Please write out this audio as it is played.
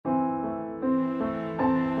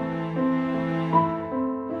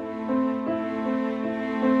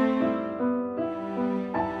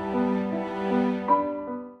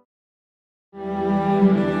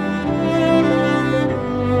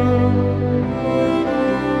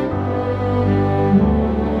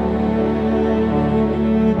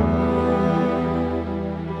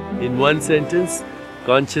one sentence,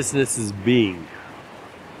 consciousness is being.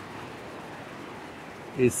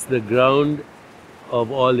 It's the ground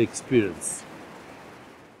of all experience.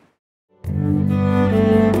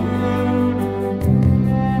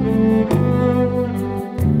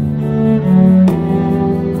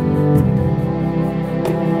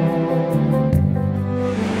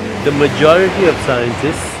 The majority of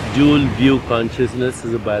scientists do view consciousness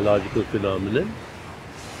as a biological phenomenon.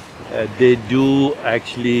 They do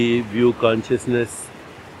actually view consciousness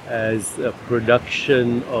as a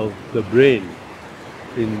production of the brain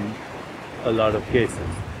in a lot of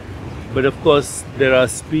cases. But of course, there are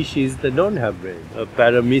species that don't have brain. A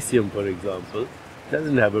paramecium, for example,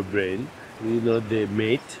 doesn't have a brain. They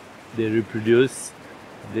mate, they reproduce,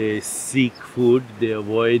 they seek food, they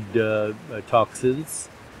avoid toxins.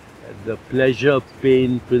 The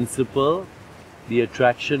pleasure-pain principle, the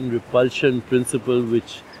attraction-repulsion principle,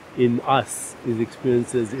 which in us is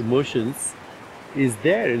experienced as emotions, is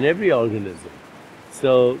there in every organism.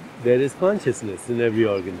 So there is consciousness in every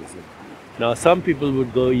organism. Now some people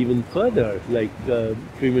would go even further, like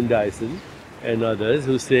Freeman Dyson and others,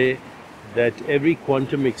 who say that every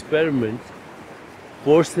quantum experiment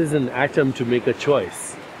forces an atom to make a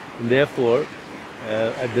choice. And therefore,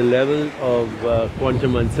 at the level of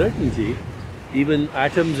quantum uncertainty, even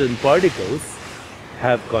atoms and particles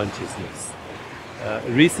have consciousness.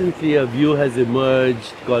 Recently a view has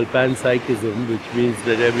emerged called panpsychism, which means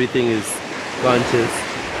that everything is conscious,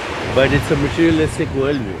 but it's a materialistic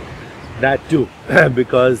worldview. That too,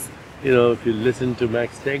 because if you listen to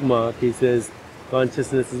Max Tegmark, he says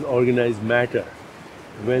consciousness is organized matter,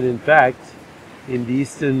 when in fact in the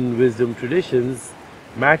Eastern wisdom traditions,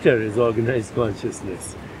 matter is organized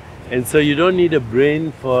consciousness. And so you don't need a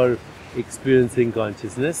brain for experiencing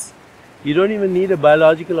consciousness. You don't even need a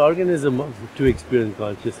biological organism to experience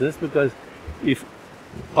consciousness, because if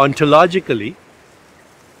ontologically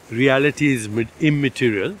reality is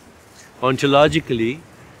immaterial, ontologically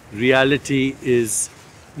reality is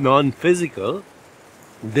non-physical,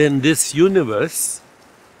 then this universe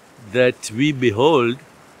that we behold,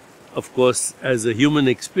 of course, as a human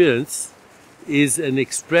experience, is an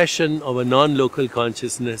expression of a non-local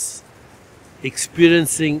consciousness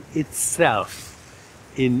experiencing itself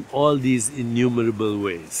in all these innumerable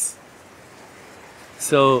ways.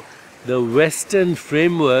 So the Western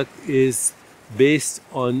framework is based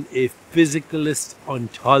on a physicalist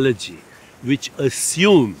ontology, which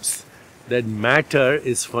assumes that matter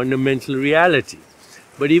is fundamental reality.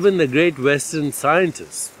 But even the great Western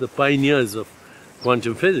scientists, the pioneers of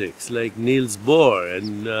quantum physics, like Niels Bohr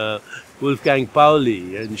and Wolfgang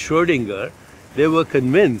Pauli and Schrödinger, they were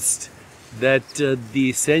convinced that the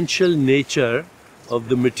essential nature of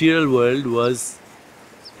the material world was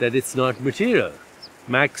that it's not material.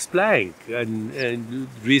 Max Planck and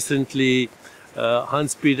recently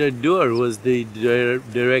Hans-Peter Duhr, was the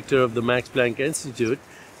director of the Max Planck Institute,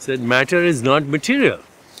 said matter is not material.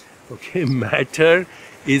 Okay, matter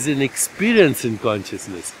is an experience in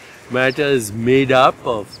consciousness. Matter is made up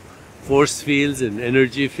of force fields and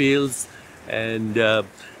energy fields and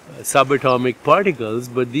subatomic particles,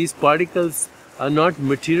 but these particles are not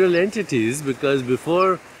material entities, because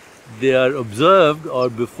before they are observed or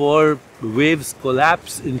before waves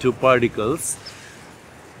collapse into particles,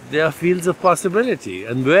 they are fields of possibility.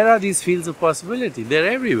 And where are these fields of possibility? They're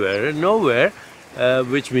everywhere and nowhere,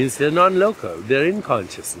 which means they're non-local. They're in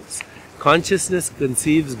consciousness. Consciousness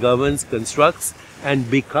conceives, governs, constructs, and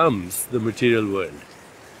becomes the material world,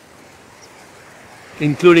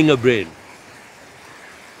 including a brain.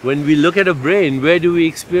 When we look at a brain, where do we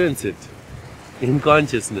experience it? In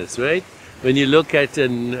consciousness, right? When you look at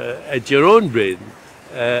your own brain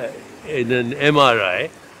in an MRI,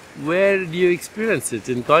 where do you experience it?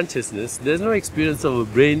 In consciousness. There's no experience of a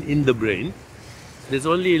brain in the brain. There's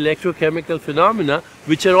only electrochemical phenomena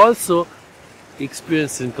which are also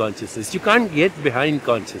experienced in consciousness. You can't get behind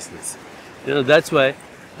consciousness. That's why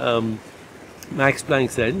Max Planck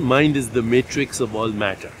said, mind is the matrix of all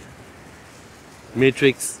matter.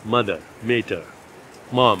 Matrix, mother, mater,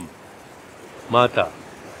 mom, mata.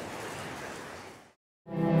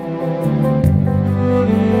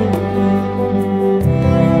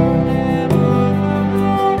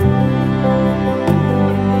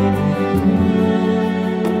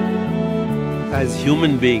 As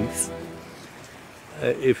human beings,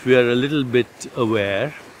 if we are a little bit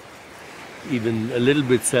aware, even a little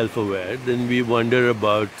bit self-aware, then we wonder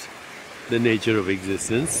about the nature of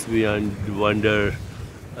existence. We wonder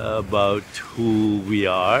about who we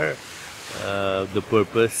are, the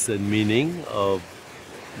purpose and meaning of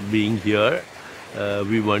being here.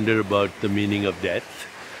 We wonder about the meaning of death.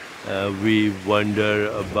 We wonder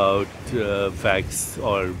about facts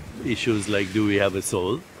or issues like, do we have a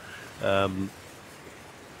soul?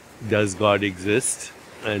 Does God exist?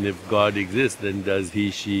 And if God exists, then does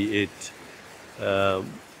he, she, it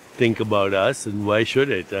think about us? And why should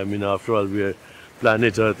it? I mean, after all,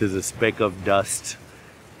 planet Earth is a speck of dust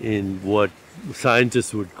in what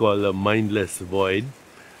scientists would call a mindless void.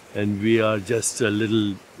 And we are just a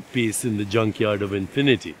little piece in the junkyard of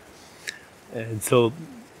infinity. And so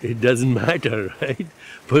it doesn't matter, right?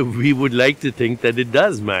 But we would like to think that it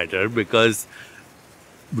does matter because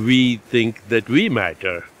we think that we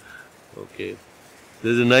matter. Okay.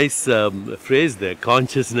 There's a nice phrase there,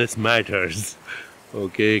 consciousness matters.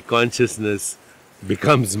 Okay, consciousness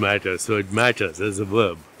becomes matter, so it matters as a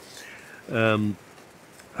verb.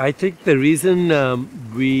 I think the reason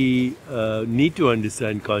we need to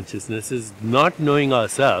understand consciousness is not knowing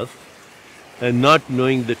ourselves and not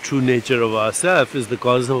knowing the true nature of ourselves is the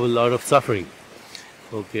cause of a lot of suffering.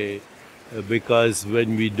 Okay, because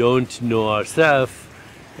when we don't know ourselves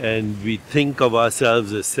and we think of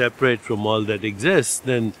ourselves as separate from all that exists,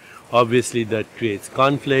 then obviously that creates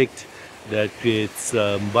conflict, that creates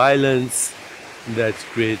violence, that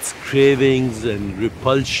creates cravings and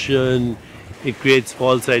repulsion. It creates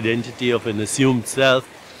false identity of an assumed self,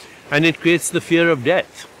 and it creates the fear of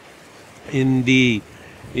death. In the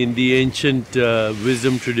ancient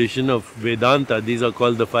wisdom tradition of Vedanta, these are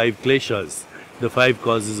called the 5 kleshas, the 5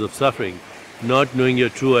 causes of suffering. Not knowing your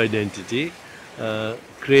true identity,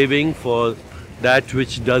 craving for that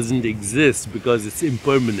which doesn't exist because it's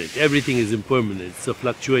impermanent. Everything is impermanent. It's a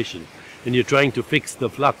fluctuation. And you're trying to fix the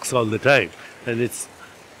flux all the time. And it's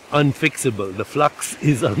unfixable. The flux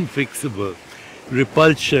is unfixable.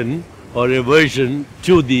 Repulsion or aversion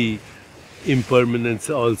to the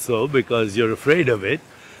impermanence also because you're afraid of it.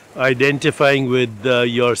 Identifying with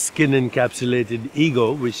your skin-encapsulated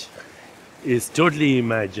ego, which is totally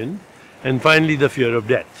imagined. And finally, the fear of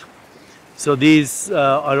death. So these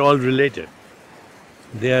are all related.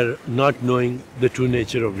 They are not knowing the true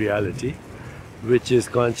nature of reality, which is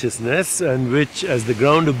consciousness, and which, as the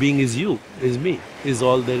ground of being, is you, is me, is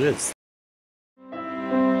all there is.